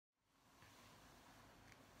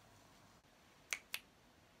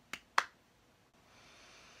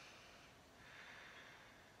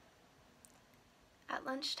At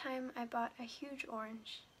lunchtime, I bought a huge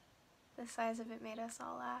orange. The size of it made us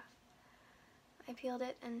all laugh. I peeled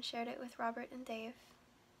it and shared it with Robert and Dave.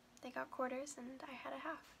 They got quarters and I had a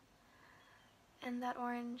half. And that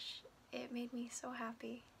orange, it made me so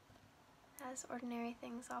happy, as ordinary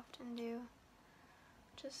things often do.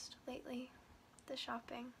 Just lately, the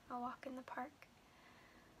shopping, a walk in the park.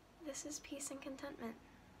 This is peace and contentment.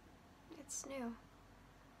 It's new.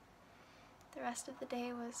 The rest of the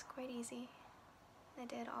day was quite easy. I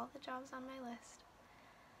did all the jobs on my list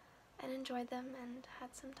and enjoyed them and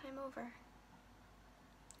had some time over.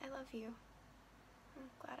 I love you. I'm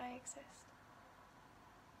glad I exist.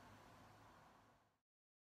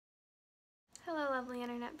 Hello, lovely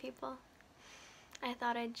internet people. I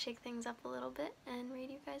thought I'd shake things up a little bit and read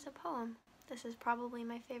you guys a poem. This is probably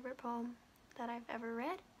my favorite poem that I've ever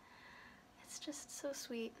read. It's just so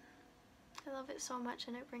sweet. I love it so much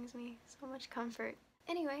and it brings me so much comfort.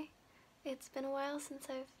 Anyway, it's been a while since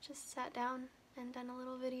I've just sat down and done a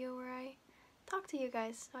little video where I talk to you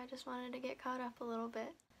guys, so I just wanted to get caught up a little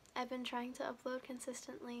bit. I've been trying to upload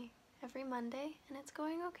consistently every Monday and it's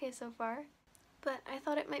going okay so far, but I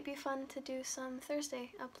thought it might be fun to do some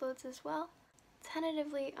Thursday uploads as well.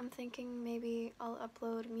 Tentatively, I'm thinking maybe I'll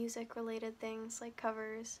upload music related things like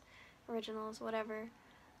covers, originals, whatever,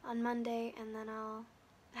 on Monday, and then I'll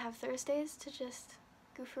have Thursdays to just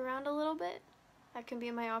goof around a little bit. That can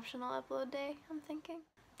be my optional upload day, I'm thinking.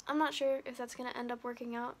 I'm not sure if that's gonna end up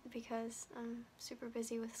working out because I'm super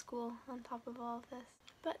busy with school on top of all of this.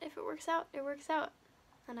 But if it works out, it works out.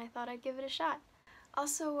 And I thought I'd give it a shot.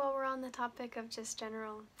 Also, while we're on the topic of just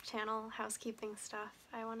general channel housekeeping stuff,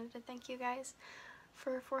 I wanted to thank you guys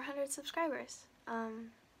for 400 subscribers.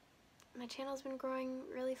 My channel's been growing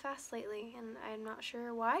really fast lately, and I'm not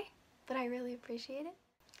sure why, but I really appreciate it.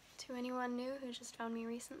 To anyone new who just found me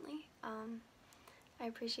recently, I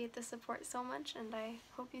appreciate the support so much, and I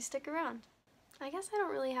hope you stick around. I guess I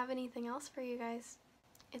don't really have anything else for you guys.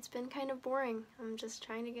 It's been kind of boring. I'm just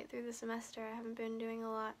trying to get through the semester. I haven't been doing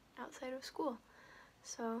a lot outside of school.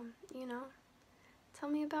 So, you know, tell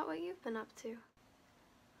me about what you've been up to.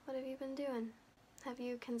 What have you been doing? Have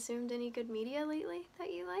you consumed any good media lately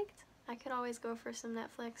that you liked? I could always go for some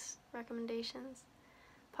Netflix recommendations,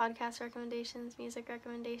 podcast recommendations, music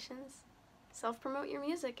recommendations. Self-promote your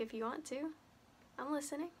music if you want to. I'm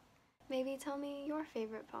listening. Maybe tell me your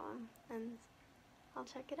favorite poem and I'll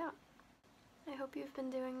check it out. I hope you've been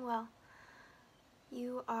doing well.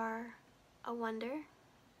 You are a wonder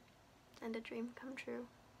and a dream come true.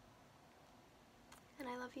 And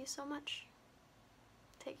I love you so much.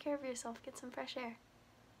 Take care of yourself, get some fresh air.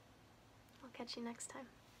 I'll catch you next time.